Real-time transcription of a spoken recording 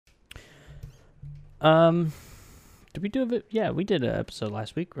Did we do it? Yeah, we did an episode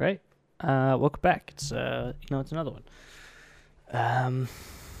last week, right? Welcome back. It's it's another one.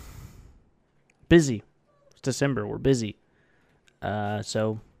 Busy. It's December. We're busy.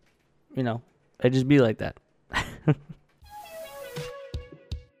 So, I just be like that.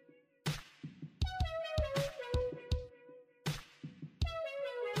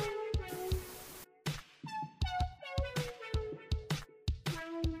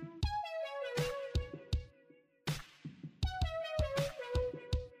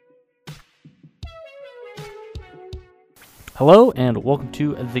 Hello and welcome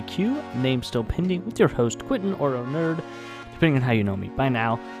to The Q, name still pending, with your host Quentin or Nerd, depending on how you know me. By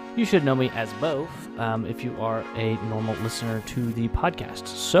now, you should know me as both if you are a normal listener to the podcast.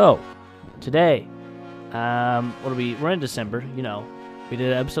 So, today, we're in December, we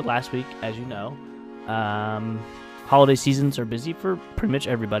did an episode last week, as you know. Holiday seasons are busy for pretty much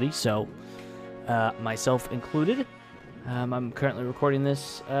everybody, so myself included. I'm currently recording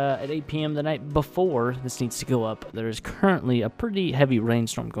this at 8 p.m. the night before this needs to go up. There is currently a pretty heavy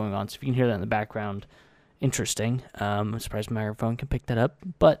rainstorm going on, so if you can hear that in the background, interesting. I'm surprised my microphone can pick that up,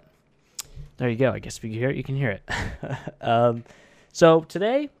 but there you go. I guess if you can hear it, you can hear it. So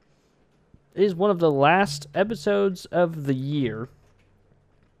today is one of the last episodes of the year.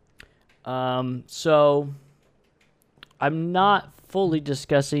 So I'm not fully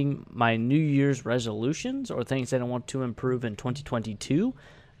discussing my New Year's resolutions or things that I want to improve in 2022.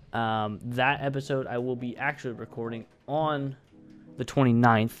 That episode I will be actually recording on the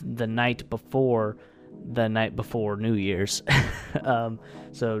 29th, the night before New Year's.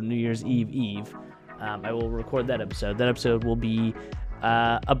 So New Year's Eve. I will record that episode. That episode will be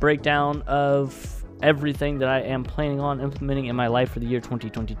a breakdown of everything that I am planning on implementing in my life for the year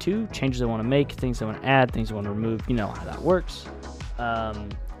 2022, changes I want to make, things I want to add, things I want to remove, you know how that works.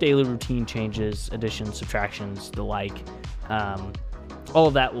 Daily routine changes, additions, subtractions, the like. All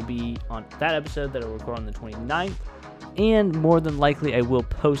of that will be on that episode that I'll record on the 29th, and more than likely I will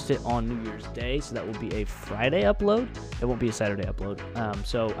post it on New Year's Day, so that will be a Friday upload. It won't be a Saturday upload.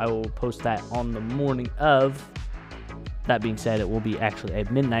 So I will post that on the morning of. That being said, it will be actually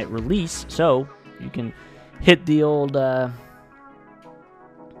a midnight release, so you can hit the old...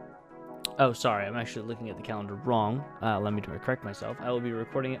 Oh, sorry, I'm actually looking at the calendar wrong. Let me correct myself. I will be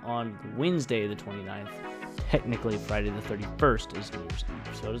recording it on Wednesday the 29th. Technically, Friday the 31st is New Year's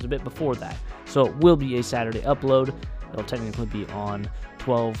Eve, so it is a bit before that. So it will be a Saturday upload. It'll technically be on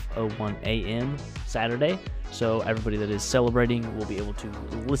 12:01 a.m. Saturday, so everybody that is celebrating will be able to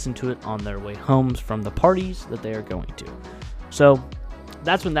listen to it on their way home from the parties that they are going to. So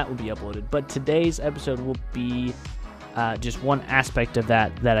that's when that will be uploaded. But today's episode will be just one aspect of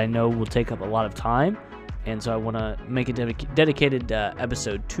that I know will take up a lot of time, and so I want to make a dedicated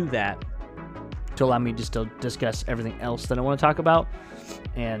episode to that to allow me to still discuss everything else that I want to talk about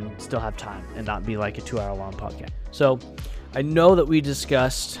and still have time and not be like a 2-hour long podcast. So I know that we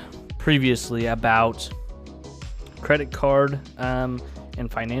discussed previously about credit card and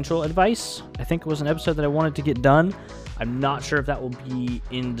financial advice. I think it was an episode that I wanted to get done. I'm not sure if that will be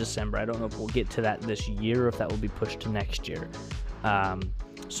in December. I don't know if we'll get to that this year or if that will be pushed to next year.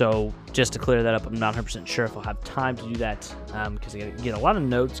 So just to clear that up, I'm not 100% sure if I'll have time to do that because I got to get a lot of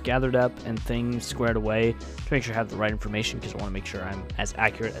notes gathered up and things squared away to make sure I have the right information, because I want to make sure I'm as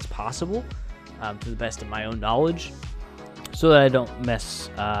accurate as possible to the best of my own knowledge, so that I don't mess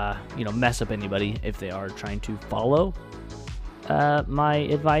up anybody if they are trying to follow my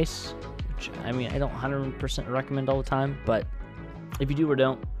advice. I mean, I don't 100% recommend all the time, but if you do or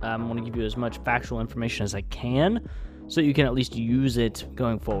don't, I want to give you as much factual information as I can so you can at least use it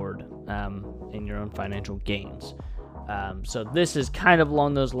going forward in your own financial gains. So this is kind of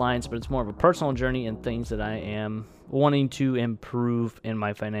along those lines, but it's more of a personal journey and things that I am wanting to improve in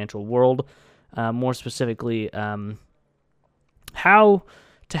my financial world. More specifically, how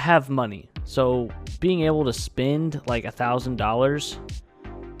to have money. So being able to spend like $1,000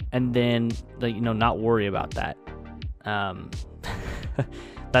 and then, not worry about that.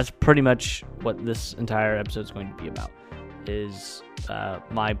 That's pretty much what this entire episode is going to be about, is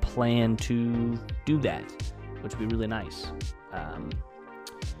my plan to do that, which would be really nice.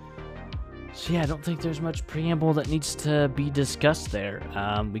 So yeah, I don't think there's much preamble that needs to be discussed there.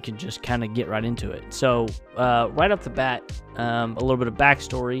 We can just kind of get right into it. So right off the bat, a little bit of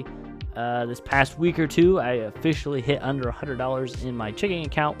backstory. This past week or two, I officially hit under $100 in my checking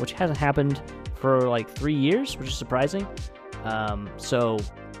account, which hasn't happened for like 3 years, which is surprising. So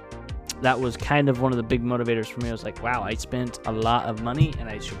that was kind of one of the big motivators for me. I was like, wow, I spent a lot of money and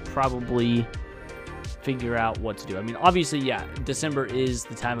I should probably figure out what to do. I mean, obviously, yeah, December is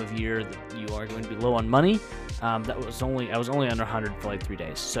the time of year that you are going to be low on money. I was only under 100 for like 3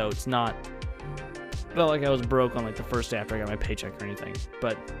 days, so it's not felt like I was broke on like the first day after I got my paycheck or anything.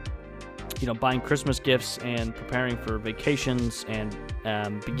 But buying Christmas gifts and preparing for vacations and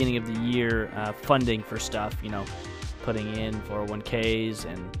beginning of the year funding for stuff, putting in 401ks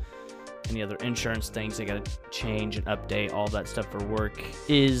and any other insurance things I got to change and update, all that stuff for work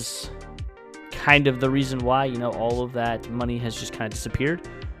is kind of the reason why, all of that money has just kind of disappeared.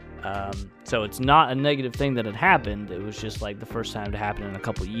 So it's not a negative thing that had happened. It was just like the first time it happened in a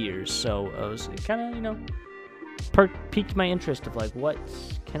couple years. So it kind of, piqued my interest of like, what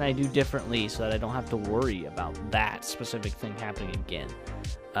can I do differently so that I don't have to worry about that specific thing happening again.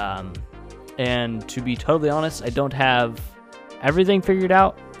 And to be totally honest, I don't have everything figured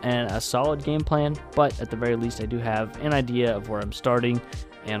out and a solid game plan, but at the very least I do have an idea of where I'm starting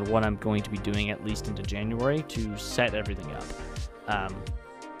and what I'm going to be doing at least into January to set everything up.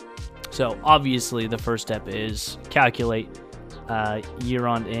 So obviously the first step is calculate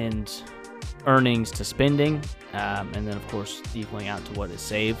year-on-end earnings to spending, and then of course equaling out to what is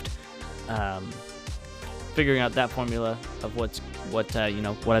saved. Figuring out that formula of what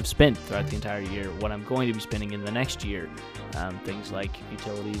I've spent throughout the entire year, what I'm going to be spending in the next year, things like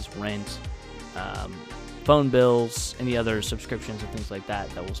utilities, rent, phone bills, any other subscriptions and things like that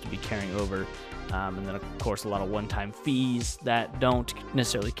will still be carrying over. And then, of course, a lot of one-time fees that don't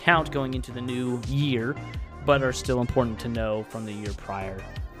necessarily count going into the new year, but are still important to know from the year prior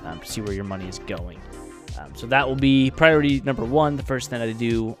to see where your money is going. So that will be priority number one, the first thing I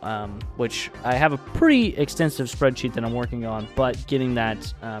do, which I have a pretty extensive spreadsheet that I'm working on, but getting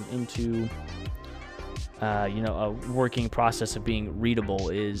that into a working process of being readable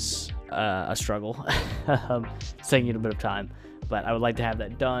is a struggle. It's taking a bit of time. But I would like to have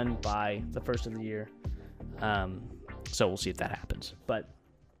that done by the first of the year. So we'll see if that happens. But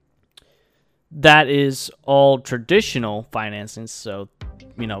that is all traditional financing. So,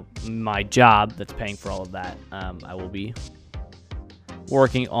 my job that's paying for all of that, I will be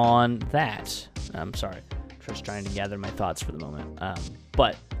working on that. I'm sorry. Just trying to gather my thoughts for the moment.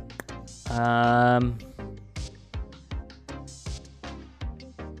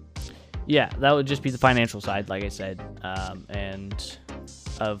 Yeah, that would just be the financial side, like I said, and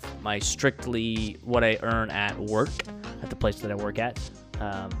of my strictly what I earn at work, at the place that I work at,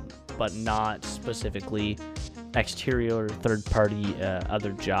 but not specifically exterior, third-party,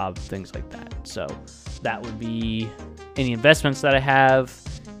 other job, things like that. So that would be any investments that I have,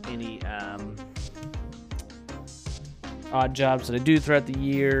 any odd jobs that I do throughout the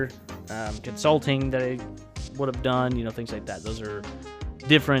year, consulting that I would have done, things like that. Those are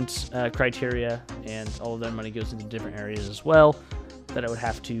different criteria, and all of their money goes into different areas as well that I would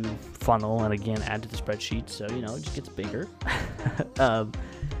have to funnel and again add to the spreadsheet, so it just gets bigger.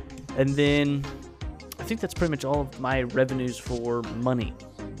 And then I think that's pretty much all of my revenues for money.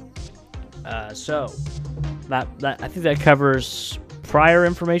 So that I think that covers prior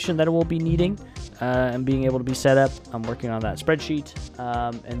information that I will be needing and being able to be set up. I'm working on that spreadsheet,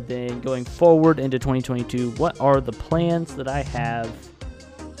 and then going forward into 2022, what are the plans that I have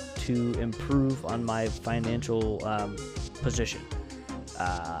to improve on my financial position?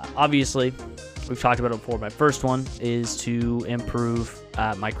 Obviously, we've talked about it before. My first one is to improve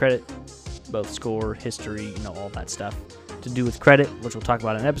my credit, both score, history, all that stuff to do with credit, which we'll talk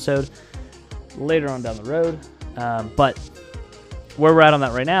about in an episode later on down the road. But where we're at on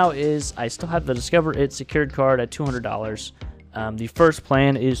that right now is I still have the Discover It secured card at $200. The first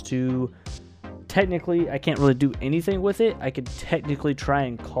plan is to technically, I can't really do anything with it. I could technically try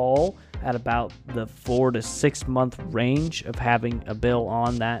and call at about the 4 to 6 month range of having a bill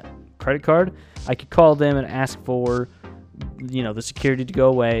on that credit card. I could call them and ask for, the security to go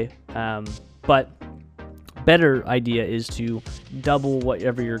away. But better idea is to double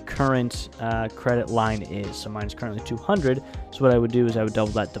whatever your current credit line is. So mine is currently 200. So what I would do is I would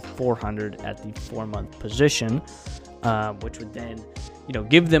double that to 400 at the 4 month position, which would then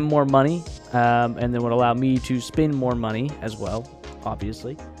give them more money, and then would allow me to spend more money as well,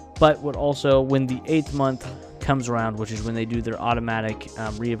 obviously. But would also, when the 8th month comes around, which is when they do their automatic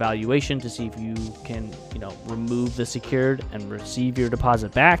reevaluation to see if you can, remove the secured and receive your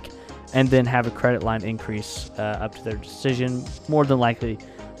deposit back, and then have a credit line increase up to their decision. More than likely,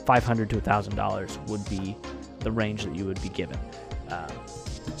 $500 to $1,000 would be the range that you would be given.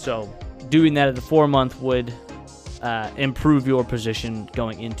 So doing that at the 4 month would improve your position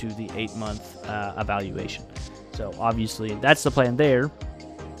going into the 8 month evaluation. So obviously that's the plan there.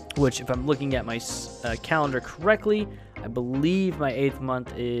 which if I'm looking at my calendar correctly, I believe my 8th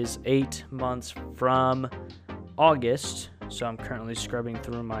month is 8 months from August. So I'm currently scrubbing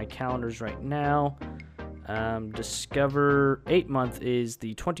through my calendars right now. Discover 8 month is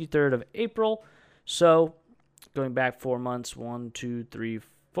the 23rd of April. So going back 4 months, 1, 2, 3,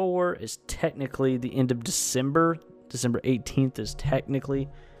 4 is technically the end of December. December 18th is technically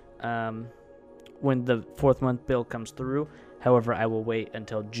when the 4th month bill comes through. However, I will wait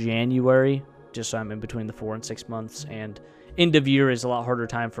until January, just so I'm in between the 4 and 6 months. And end of year is a lot harder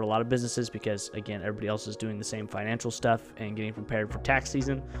time for a lot of businesses because, again, everybody else is doing the same financial stuff and getting prepared for tax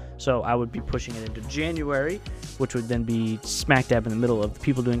season. So I would be pushing it into January, which would then be smack dab in the middle of the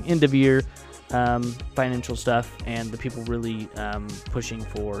people doing end of year financial stuff and the people really pushing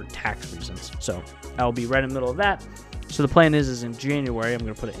for tax reasons. So I'll be right in the middle of that. So the plan is in January. I'm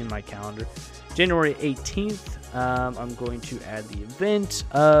going to put it in my calendar. January 18th, I'm going to add the event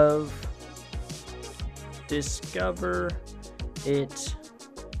of Discover It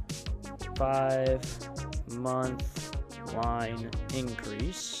 5-month line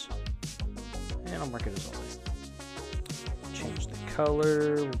increase. And I'll mark it as always. Change the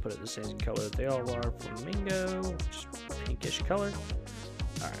color. We'll put it the same color that they all are. Flamingo, just pinkish color.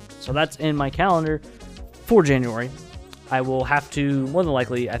 All right, so that's in my calendar for January. I will have to, more than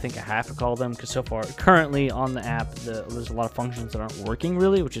likely, I think I have to call them because so far, currently on the app, there's a lot of functions that aren't working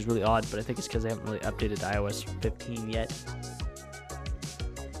really, which is really odd, but I think it's because they haven't really updated to iOS 15 yet.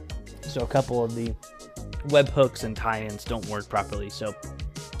 So a couple of the webhooks and tie-ins don't work properly, so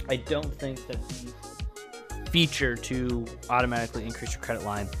I don't think that the feature to automatically increase your credit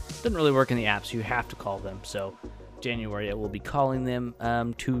line doesn't really work in the app, so you have to call them. So January, I will be calling them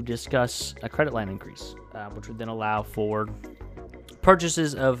to discuss a credit line increase, which would then allow for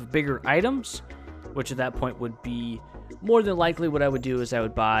purchases of bigger items, which at that point would be more than likely what I would do is I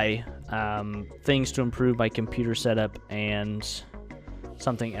would buy things to improve my computer setup and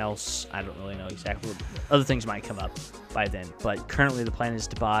something else. I don't really know exactly what other things might come up by then, but currently the plan is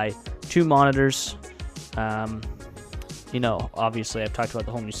to buy 2 monitors. Obviously I've talked about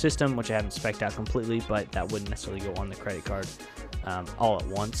the whole new system, which I haven't spec'd out completely, but that wouldn't necessarily go on the credit card all at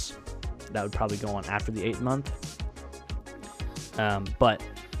once. That would probably go on after the 8th month. But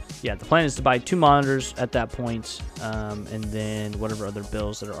yeah, the plan is to buy 2 monitors at that point, and then whatever other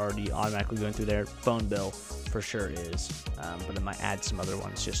bills that are already automatically going through there, phone bill for sure is, but I might add some other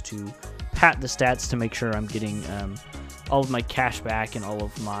ones just to pat the stats to make sure I'm getting all of my cash back and all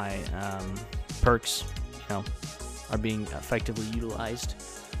of my perks, are being effectively utilized.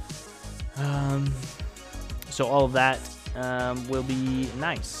 So all of that will be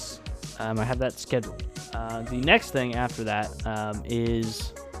nice. I have that scheduled. The next thing after that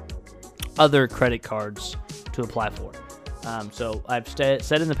is other credit cards to apply for. So I've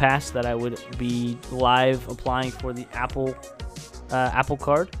said in the past that I would be live applying for the Apple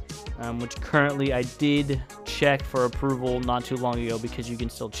card, which currently I did check for approval not too long ago because you can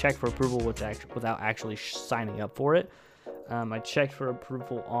still check for approval without actually signing up for it. I checked for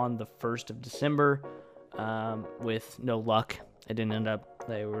approval on the 1st of December with no luck. It didn't end up.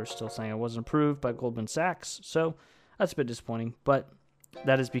 They were still saying I wasn't approved by Goldman Sachs, so that's a bit disappointing. But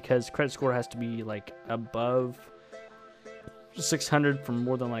that is because credit score has to be like above 600 for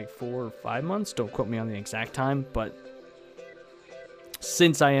more than like 4 or 5 months. Don't quote me on the exact time, but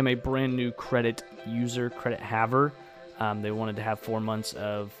since I am a brand new credit user, credit haver, they wanted to have 4 months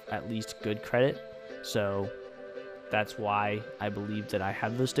of at least good credit. So that's why I believe that I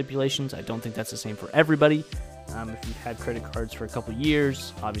have those stipulations. I don't think that's the same for everybody. If you've had credit cards for a couple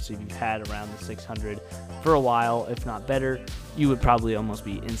years, obviously if you've had around the 600 for a while, if not better, you would probably almost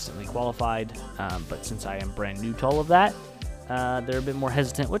be instantly qualified. But since I am brand new to all of that, they're a bit more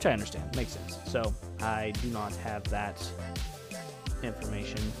hesitant, which I understand. Makes sense. So I do not have that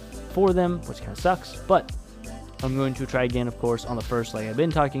information for them, which kind of sucks. But I'm going to try again, of course, on the 1st, like I've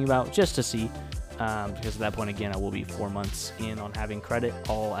been talking about, just to see. Because at that point, again, I will be 4 months in on having credit,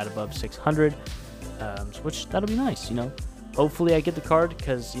 all at above 600, which that'll be nice, Hopefully I get the card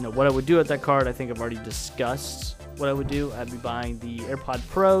because, what I would do at that card, I think I've already discussed what I would do. I'd be buying the AirPod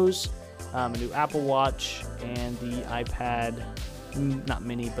Pros, a new Apple Watch, and the iPad, not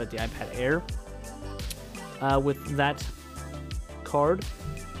mini, but the iPad Air with that card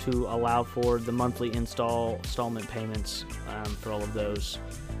to allow for the monthly installment payments for all of those.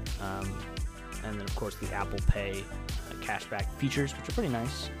 And then, of course, the Apple Pay cashback features, which are pretty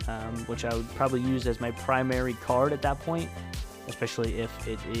nice, which I would probably use as my primary card at that point, especially if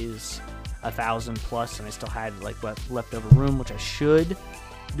it is 1,000 plus and I still had like leftover room, which I should.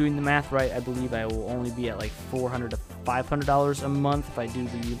 doing the math right, I believe I will only be at like $400 to $500 a month if I do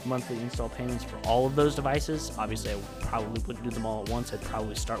the monthly install payments for all of those devices. Obviously, I probably wouldn't do them all at once. I'd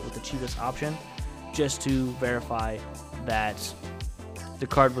probably start with the cheapest option just to verify that the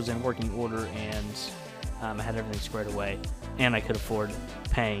card was in working order and I had everything squared away and I could afford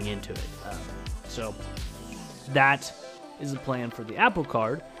paying into it. So that is the plan for the Apple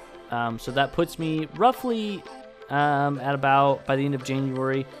Card. So that puts me roughly at about, by the end of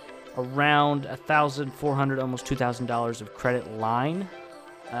January, around $1,400, almost $2,000 of credit line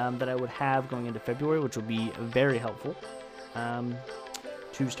that I would have going into February, which will be very helpful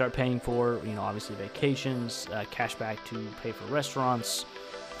to start paying for, obviously vacations, cash back to pay for restaurants,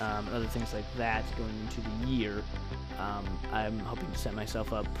 other things like that going into the year. I'm hoping to set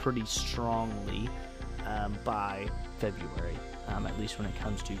myself up pretty strongly by February, at least when it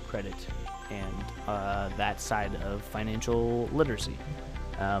comes to credit and that side of financial literacy.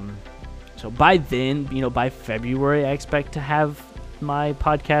 So by then, by February, I expect to have my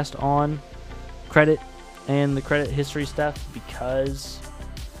podcast on credit and the credit history stuff, because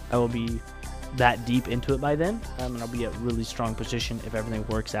I will be that deep into it by then, and I'll be at a really strong position if everything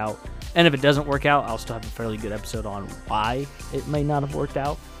works out. And if it doesn't work out, I'll still have a fairly good episode on why it may not have worked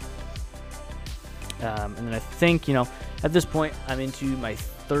out. And then I think, at this point, I'm into my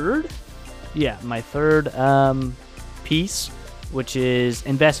third piece, which is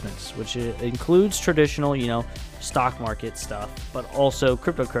investments, which includes traditional, stock market stuff, but also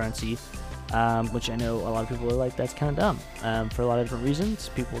cryptocurrency, which I know a lot of people are like, that's kind of dumb for a lot of different reasons.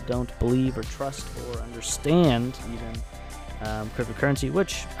 People don't believe or trust or understand even cryptocurrency,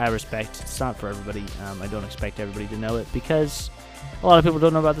 which I respect. It's not for everybody. I don't expect everybody to know it, because a lot of people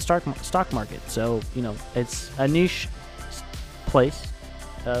don't know about the stock market. So, it's a niche place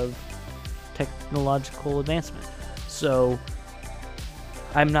of technological advancement. So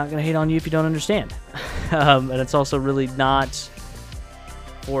I'm not going to hate on you if you don't understand. And it's also really not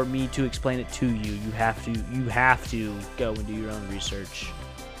for me to explain it to you. You have to go and do your own research.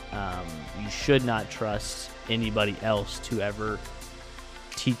 You should not trust anybody else to ever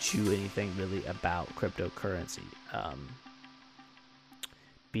teach you anything really about cryptocurrency.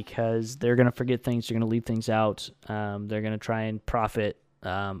 Because they're going to forget things, they're going to leave things out, they're going to try and profit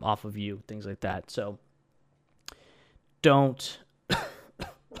off of you, things like that. So don't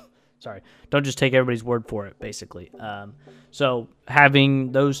just take everybody's word for it, basically. So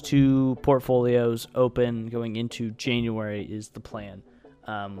having those two portfolios open going into January is the plan.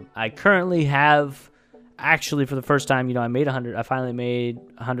 I currently have, actually, for the first time, I finally made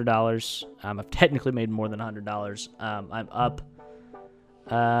 $100. I've technically made more than $100. I'm up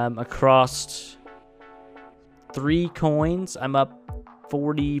across 3 coins. I'm up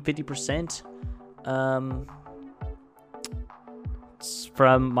 50%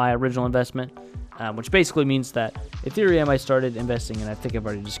 from my original investment, which basically means that Ethereum I started investing in, I think I've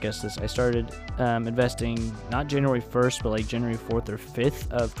already discussed this, I started investing not January 1st, but like January 4th or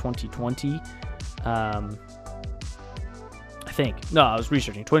 5th of 2020. I think. No, I was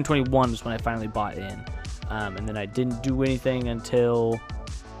researching. 2021 was when I finally bought in. And then I didn't do anything until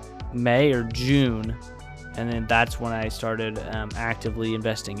May or June. And then that's when I started actively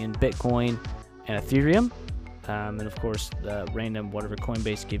investing in Bitcoin and Ethereum. And of course, the random whatever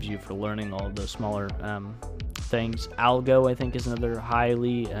Coinbase gives you for learning all of those smaller things. Algo, I think, is another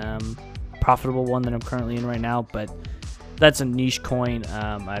highly profitable one that I'm currently in right now. But that's a niche coin.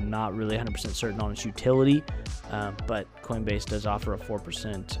 I'm not really 100% certain on its utility. But Coinbase does offer a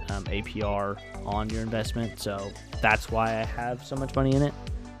 4% APR on your investment. So that's why I have so much money in it.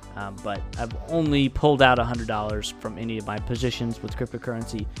 But I've only pulled out $100 from any of my positions with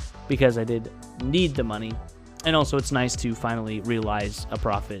cryptocurrency because I did need the money. And also it's nice to finally realize a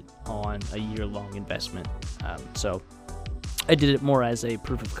profit on a year-long investment. So I did it more as a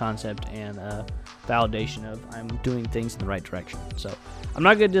proof of concept and a validation of I'm doing things in the right direction. So I'm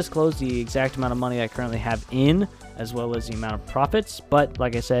not going to disclose the exact amount of money I currently have in, as well as the amount of profits. But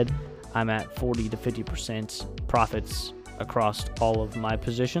like I said, I'm at 40 to 50% profits across all of my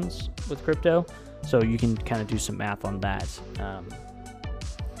positions with crypto. So you can kind of do some math on that.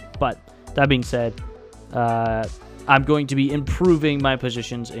 But that being said, I'm going to be improving my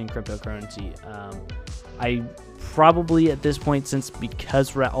positions in cryptocurrency. I probably at this point,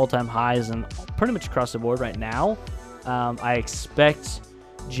 because we're at all-time highs and pretty much across the board right now, I expect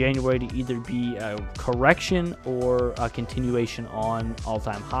January to either be a correction or a continuation on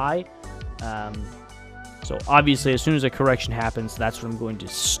all-time high. So obviously, as soon as a correction happens, that's when I'm going to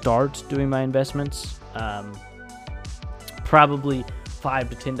start doing my investments. Probably $5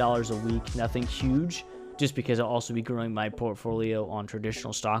 to $10 a week, nothing huge, just because I'll also be growing my portfolio on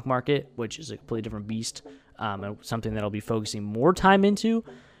traditional stock market, which is a completely different beast, and something that I'll be focusing more time into,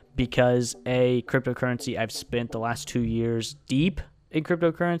 because cryptocurrency, I've spent the last 2 years deep in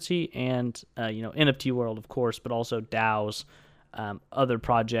cryptocurrency and, NFT world, of course, but also DAOs, other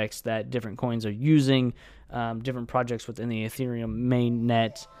projects that different coins are using, different projects within the Ethereum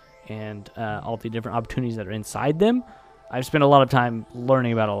mainnet, and all the different opportunities that are inside them. I've spent a lot of time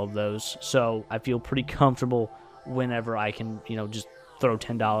learning about all of those, so I feel pretty comfortable whenever I can, just throw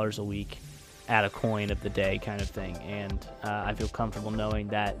 $10 a week at a coin of the day kind of thing, and I feel comfortable knowing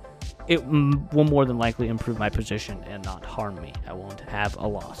that it will more than likely improve my position and not harm me. I won't have a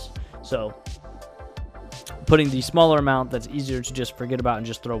loss. So putting the smaller amount that's easier to just forget about and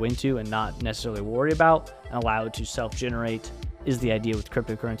just throw into and not necessarily worry about and allow it to self-generate is the idea with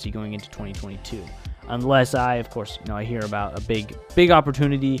cryptocurrency going into 2022. Unless I hear about a big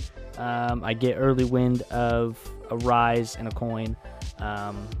opportunity, I get early wind of a rise in a coin.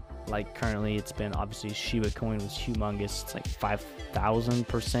 Like currently, it's been obviously Shiba coin was humongous. It's like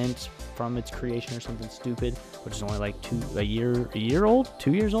 5,000% from its creation or something stupid, which is only like 2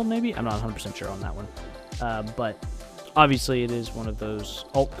 years old maybe. I'm not 100% sure on that one. But obviously, it is one of those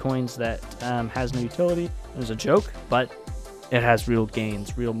altcoins that has no utility. It was a joke, but it has real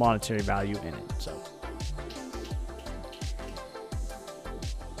gains, real monetary value in it. So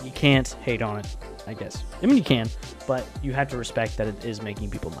you can't hate on it, I guess. I mean, you can, but you have to respect that it is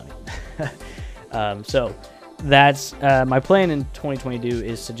making people money. So that's my plan in 2022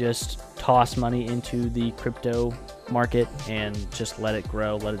 is to just toss money into the crypto market and just let it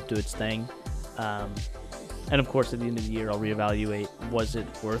grow, let it do its thing. And of course, at the end of the year, I'll reevaluate, was it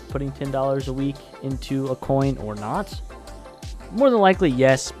worth putting $10 a week into a coin or not? More than likely,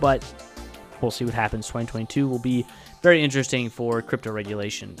 yes, but we'll see what happens. 2022 will be very interesting for crypto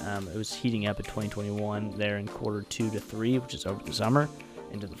regulation. It was heating up in 2021 there in quarter 2 to 3, which is over the summer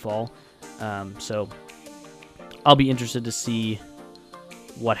into the fall. So I'll be interested to see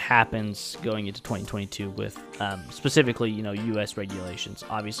what happens going into 2022 with specifically, U.S. regulations.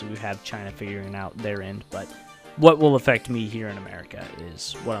 Obviously, we have China figuring out their end, but what will affect me here in America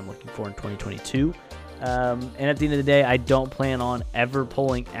is what I'm looking for in 2022. And at the end of the day, I don't plan on ever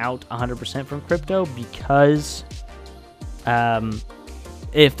pulling out 100% from crypto because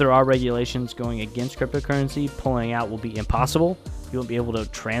if there are regulations going against cryptocurrency, pulling out will be impossible. You won't be able to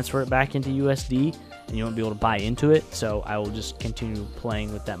transfer it back into USD, and you won't be able to buy into it. So I will just continue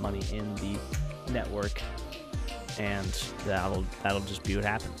playing with that money in the network, and that'll just be what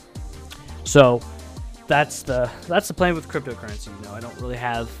happens. So that's the plan with cryptocurrency. I don't really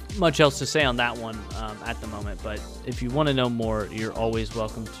have much else to say on that one at the moment. But if you want to know more, you're always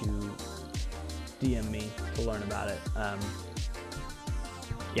welcome to DM me to learn about it.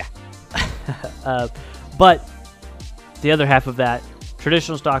 But the other half of that,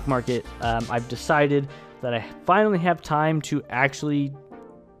 traditional stock market, I've decided that I finally have time to actually,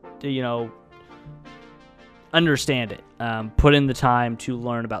 understand it, put in the time to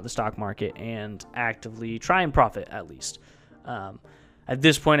learn about the stock market and actively try and profit at least. At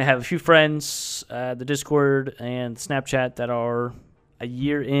this point, I have a few friends, the Discord and Snapchat, that are a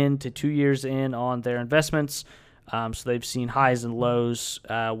year in to 2 years in on their investments. So they've seen highs and lows.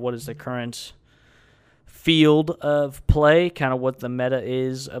 What is the current field of play, kind of what the meta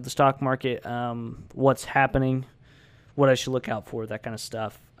is of the stock market, what's happening, what I should look out for, that kind of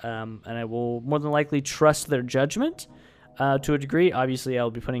stuff. And I will more than likely trust their judgment to a degree. Obviously,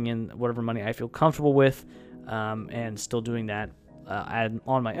 I'll be putting in whatever money I feel comfortable with and still doing that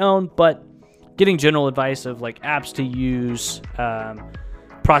on my own, but getting general advice of like apps to use,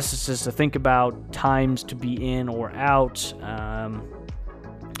 processes to think about, times to be in or out,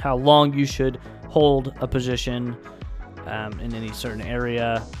 how long you should hold a position in any certain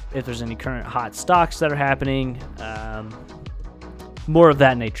area, if there's any current hot stocks that are happening, more of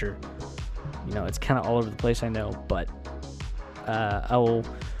that nature. It's kind of all over the place, I know, but I will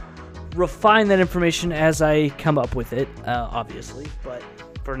refine that information as I come up with it, obviously. But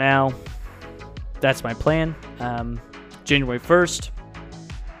for now, that's my plan. January 1st,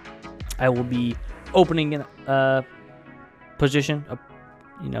 I will be opening a position,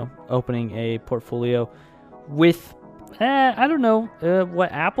 opening a portfolio with, I don't know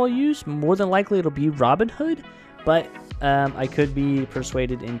what app I'll use. More than likely it'll be Robinhood, but I could be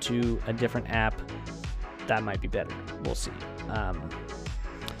persuaded into a different app that might be better. We'll see. I'm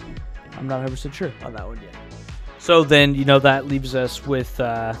not 100% sure on that one yet. So then, that leaves us with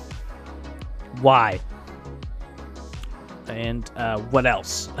why and what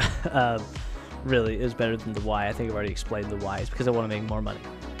else really is better than the why. I think I've already explained the why. It's because I want to make more money.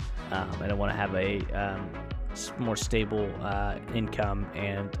 and I want to have a more stable income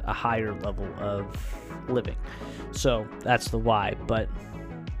and a higher level of living. So that's the why. But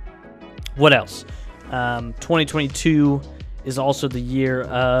what else? 2022 is also the year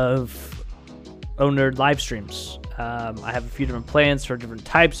of Nerd live streams. I have a few different plans for different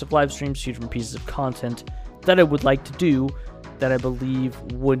types of live streams, few different pieces of content that I would like to do that I believe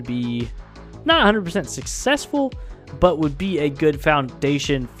would be not 100% successful, but would be a good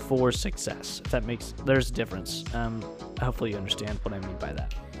foundation for success. If that makes, there's a difference. Hopefully you understand what I mean by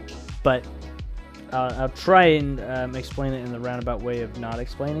that. But I'll try and explain it in the roundabout way of not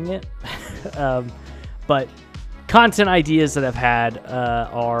explaining it. But content ideas that I've had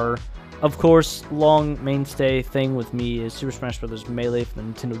are, of course, long mainstay thing with me is Super Smash Bros. Melee for the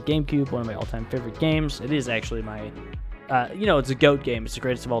Nintendo GameCube, one of my all-time favorite games. It is actually my, it's a GOAT game. It's the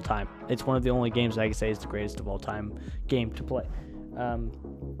greatest of all time. It's one of the only games I can say is the greatest of all time game to play. But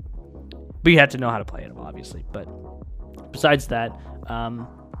you have to know how to play it, obviously. But besides that,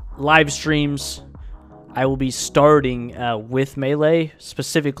 live streams, I will be starting with Melee,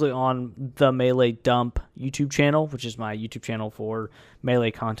 specifically on the Melee Dump YouTube channel, which is my YouTube channel for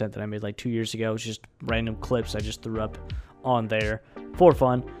Melee content that I made like 2 years ago. It's just random clips I just threw up on there for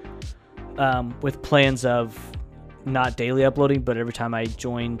fun, with plans of not daily uploading, but every time I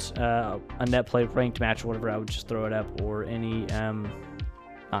joined a NetPlay ranked match or whatever, I would just throw it up, or any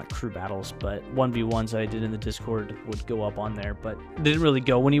not crew battles, but 1v1s that I did in the Discord would go up on there, but didn't really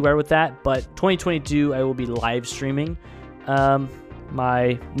go anywhere with that. But 2022, I will be live streaming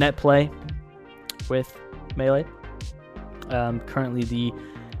my NetPlay with Melee. Currently, the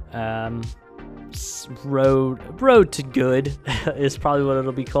road to good is probably what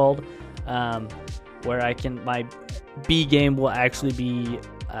it'll be called, where my B game will actually be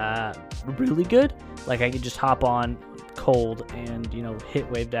really good. Like, I can just hop on cold and, hit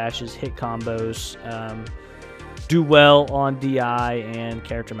wave dashes, hit combos, do well on DI and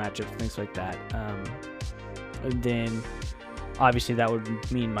character matchups, things like that. And then obviously that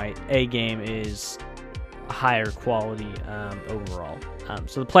would mean my A game is higher quality overall.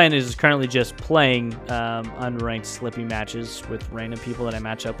 So the plan is currently just playing unranked Slippy matches with random people that I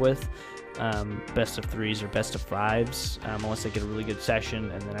match up with. Best of 3s or best of 5s, unless I get a really good session,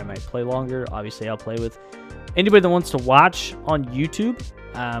 and then I might play longer. Obviously, I'll play with anybody that wants to watch on YouTube.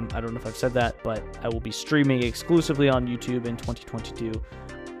 I don't know if I've said that, but I will be streaming exclusively on YouTube in 2022.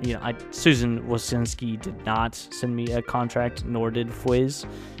 Susan Wasinski did not send me a contract, nor did Fwiz.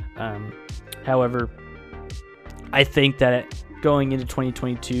 However, I think that going into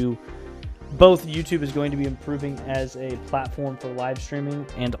 2022, both YouTube is going to be improving as a platform for live streaming,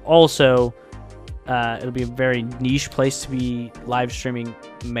 and also it'll be a very niche place to be live streaming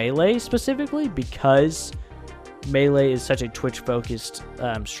Melee specifically, because Melee is such a Twitch-focused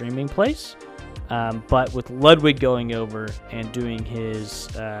streaming place. But with Ludwig going over and doing his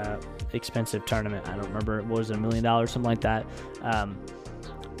expensive tournament, I don't remember, what was it, $1 million, something like that,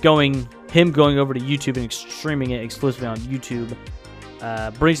 going over to YouTube and streaming it exclusively on YouTube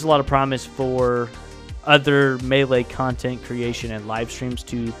brings a lot of promise for other Melee content creation and live streams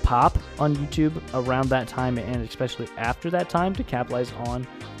to pop on YouTube around that time, and especially after that time, to capitalize on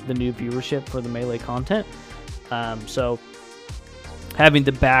the new viewership for the Melee content. So having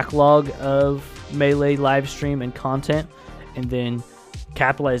the backlog of Melee live stream and content, and then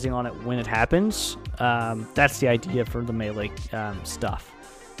capitalizing on it when it happens, that's the idea for the Melee stuff.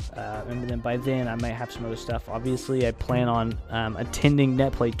 And then by then, I might have some other stuff. Obviously, I plan on attending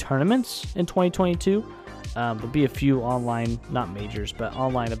NetPlay tournaments in 2022. There'll be a few online, not majors, but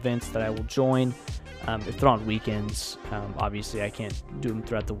online events that I will join. If they're on weekends, obviously I can't do them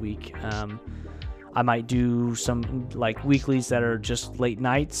throughout the week. I might do some like weeklies that are just late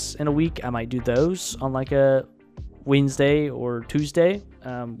nights in a week. I might do those on like a Wednesday or Tuesday,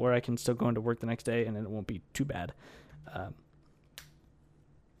 where I can still go into work the next day, and then it won't be too bad.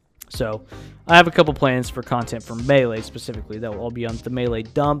 So I have a couple plans for content for Melee specifically that will all be on the Melee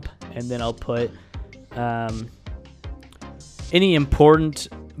Dump, and then I'll put any important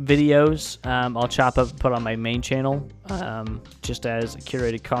videos I'll chop up and put on my main channel, just as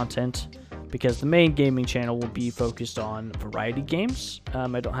curated content, because the main gaming channel will be focused on variety games.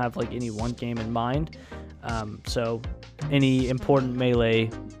 I don't have like any one game in mind, so any important Melee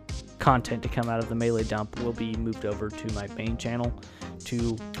content to come out of the Melee Dump will be moved over to my main channel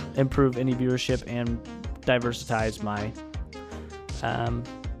to improve any viewership and diversitize my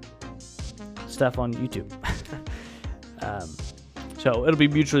stuff on YouTube. So it'll be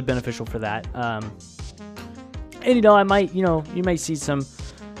mutually beneficial for that. And I might, you might see some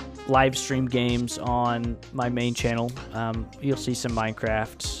live stream games on my main channel. You'll see some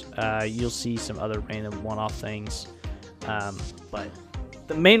Minecraft You'll see some other random one-off things. But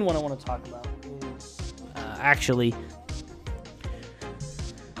the main one I want to talk about is actually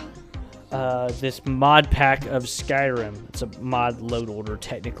this mod pack of Skyrim. It's a mod load order.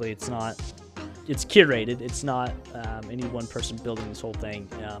 Technically, it's not. It's curated. It's not any one person building this whole thing.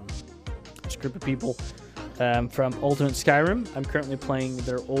 It's a group of people from Ultimate Skyrim. I'm currently playing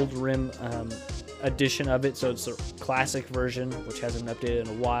their Old Rim edition of it, so it's the classic version, which hasn't been updated in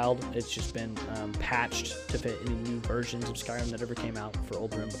a while. It's just been patched to fit any new versions of Skyrim that ever came out for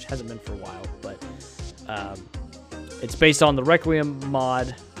Old Rim, which hasn't been for a while. But it's based on the Requiem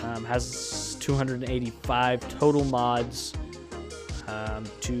mod. Has 285 total mods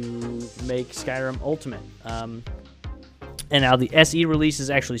to make Skyrim Ultimate. And now the SE release is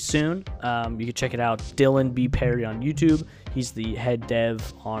actually soon. You can check it out. Dylan B. Perry on YouTube. He's the head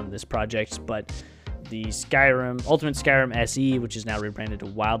dev on this project. But the Ultimate Skyrim SE, which is now rebranded to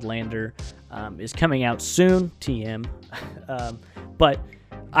Wildlander, is coming out soon. TM. But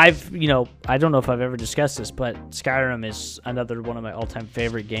I don't know if I've ever discussed this, but Skyrim is another one of my all-time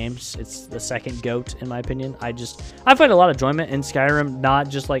favorite games. It's the second GOAT, in my opinion. I find a lot of enjoyment in Skyrim, not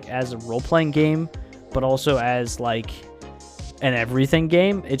just like as a role-playing game, but also as like an everything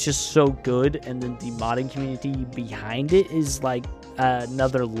game. It's just so good, and then the modding community behind it is like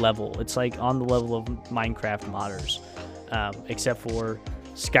another level. It's like on the level of Minecraft modders, except for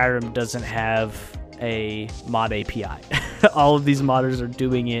Skyrim doesn't have a mod API. All of these modders are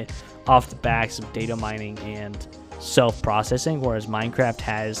doing it off the backs of data mining and self-processing, whereas Minecraft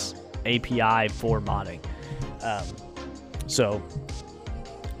has API for modding. So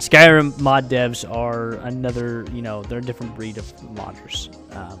Skyrim mod devs are another, they're a different breed of modders,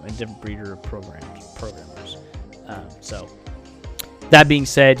 a different breed of programmers. So that being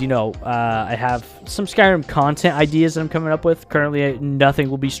said, I have some Skyrim content ideas that I'm coming up with. Currently, nothing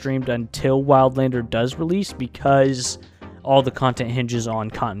will be streamed until Wildlander does release, because all the content hinges on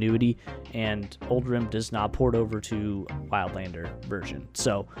continuity, and Old Rim does not port over to Wildlander version.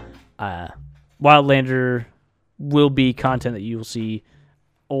 So Wildlander will be content that you will see.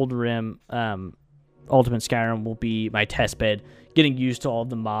 Old Rim, Ultimate Skyrim will be my test bed, getting used to all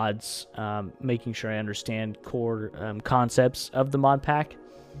the mods, making sure I understand core concepts of the mod pack,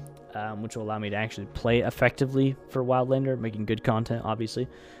 which will allow me to actually play effectively for Wildlander, making good content, obviously.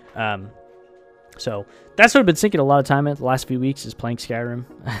 So that's what I've been sinking a lot of time in the last few weeks, is playing Skyrim.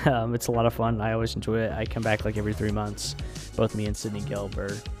 It's a lot of fun. I always enjoy it. I come back like every 3 months. Both me and Sydney Gelb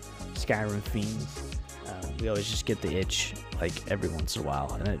are Skyrim fiends. We always just get the itch like every once in a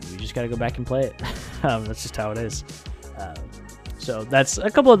while, and we just got to go back and play it. That's just how it is. So that's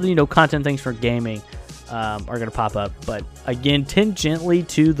a couple of content things for gaming are going to pop up. But again, tangentially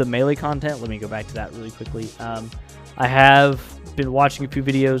to the Melee content, let me go back to that really quickly. I have been watching a few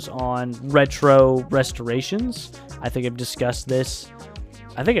videos on retro restorations. I think I've discussed this.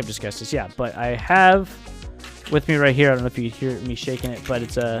 Yeah. But I have with me right here, I don't know if you can hear me shaking it, but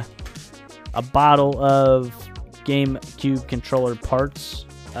it's a bottle of GameCube controller parts.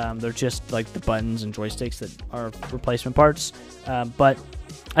 They're just like the buttons and joysticks that are replacement parts. But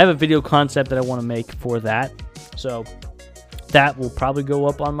I have a video concept that I want to make for that. So that will probably go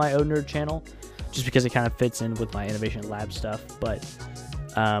up on my ONerd channel, just because it kind of fits in with my Innovation Lab stuff. But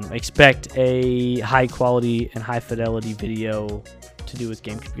expect a high quality and high fidelity video to do with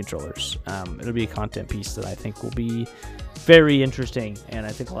GameCube controllers. It'll be a content piece that I think will be very interesting, and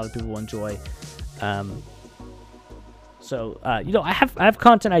I think a lot of people will enjoy. So I have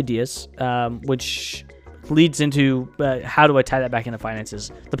content ideas, which leads into how do I tie that back into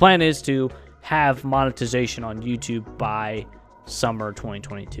finances. The plan is to have monetization on YouTube by summer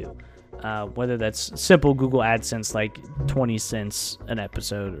 2022. Whether that's simple Google AdSense, like 20 cents an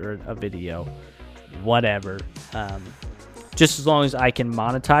episode or a video, whatever. Just as long as I can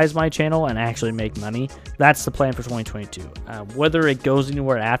monetize my channel and actually make money, that's the plan for 2022. Whether it goes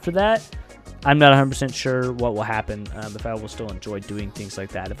anywhere after that, I'm not 100% sure what will happen, if I will still enjoy doing things like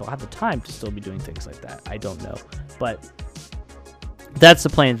that. If I'll have the time to still be doing things like that, I don't know. But that's the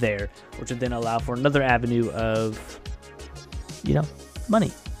plan there, which would then allow for another avenue of,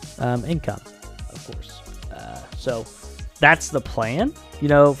 money, income, of course. So that's the plan,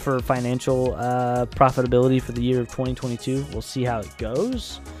 for financial profitability for the year of 2022. We'll see how it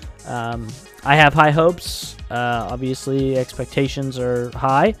goes. I have high hopes. Obviously, expectations are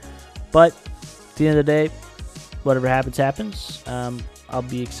high, but at the end of the day, whatever happens, happens. I'll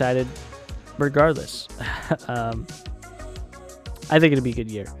be excited regardless. I think it'll be a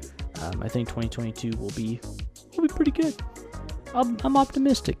good year. I think 2022 will be pretty good. I'm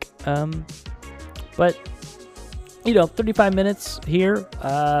optimistic. But 35 minutes here.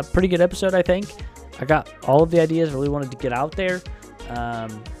 Pretty good episode, I think. I got all of the ideas I really wanted to get out there.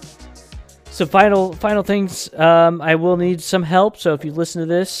 So final things, I will need some help. So if you listen to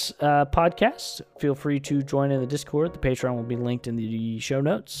this podcast, feel free to join in the Discord. The Patreon will be linked in the show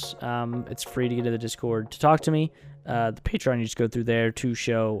notes. It's free to get to the Discord to talk to me. The Patreon, you just go through there to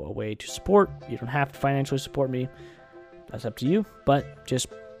show a way to support. You don't have to financially support me. That's up to you. But just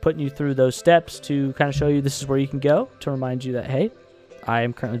putting you through those steps to kind of show you this is where you can go, to remind you that, hey, I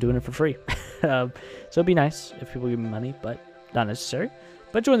am currently doing it for free. So it'd be nice if people give me money, but not necessary.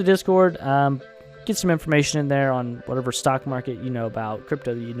 But join the Discord, get some information in there on whatever stock market you know about,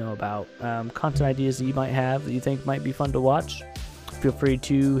 crypto that you know about, content ideas that you might have that you think might be fun to watch. Feel free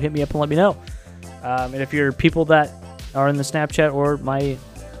to hit me up and let me know. And if you're people that are in the Snapchat or my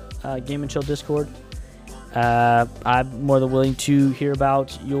Game and Chill Discord, I'm more than willing to hear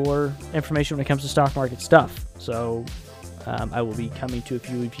about your information when it comes to stock market stuff. So I will be coming to a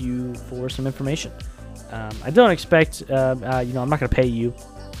few of you for some information. I don't expect, I'm not going to pay you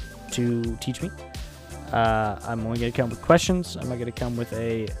to teach me. I'm only going to come with questions. I'm not going to come with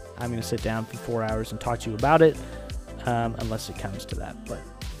I'm going to sit down for 4 hours and talk to you about it, unless it comes to that. But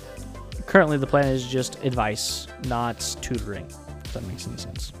currently the plan is just advice, not tutoring, if that makes any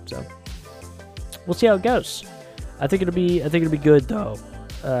sense. So we'll see how it goes. I think it'll be good though,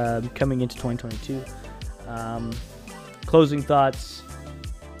 coming into 2022. Closing thoughts,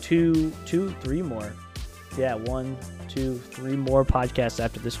 3 more. Yeah, 1, 2, 3 more podcasts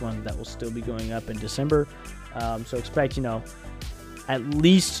after this one that will still be going up in December. So expect, at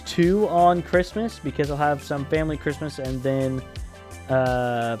least 2 on Christmas, because I'll have some family Christmas and then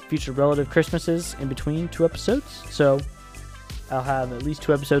future relative Christmases in between 2 episodes. So I'll have at least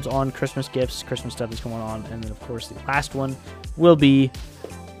 2 episodes on Christmas gifts, Christmas stuff that's going on. And then, of course, the last one will be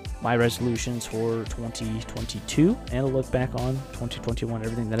my resolutions for 2022 and a look back on 2021,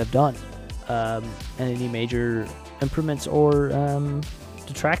 everything that I've done. And any major improvements or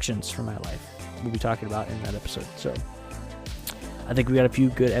detractions from my life we'll be talking about in that episode. So I think we got a few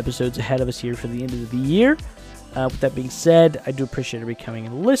good episodes ahead of us here for the end of the year. With that being said, I do appreciate everybody coming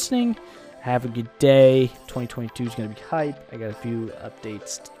and listening. Have a good day. 2022 is going to be hype. I got a few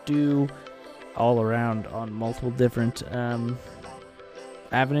updates to do all around on multiple different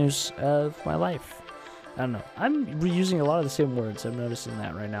avenues of my life. I don't know. I'm reusing a lot of the same words. I'm noticing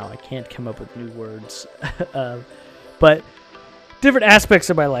that right now. I can't come up with new words. But different aspects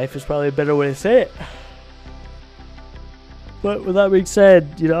of my life is probably a better way to say it. But with that being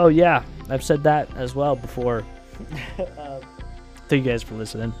said, yeah, I've said that as well before. Thank you guys for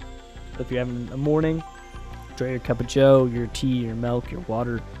listening. If you're having a morning, enjoy your cup of joe, your tea, your milk, your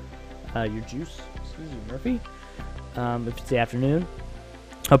water, your juice. Excuse me, Murphy. If it's the afternoon,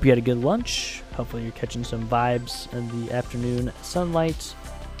 hope you had a good lunch. Hopefully you're catching some vibes in the afternoon sunlight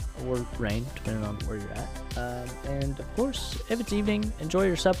or rain, depending on where you're at. And of course, if it's evening, enjoy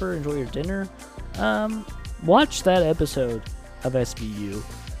your supper, enjoy your dinner. Watch that episode of SVU.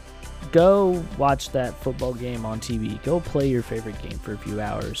 Go watch that football game on TV. Go play your favorite game for a few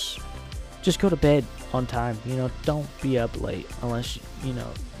hours. Just go to bed on time. Don't be up late unless,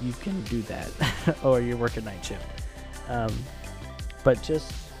 you can do that or you're working night shift. But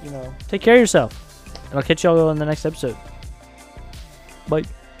just, take care of yourself. And I'll catch y'all in the next episode. Bye.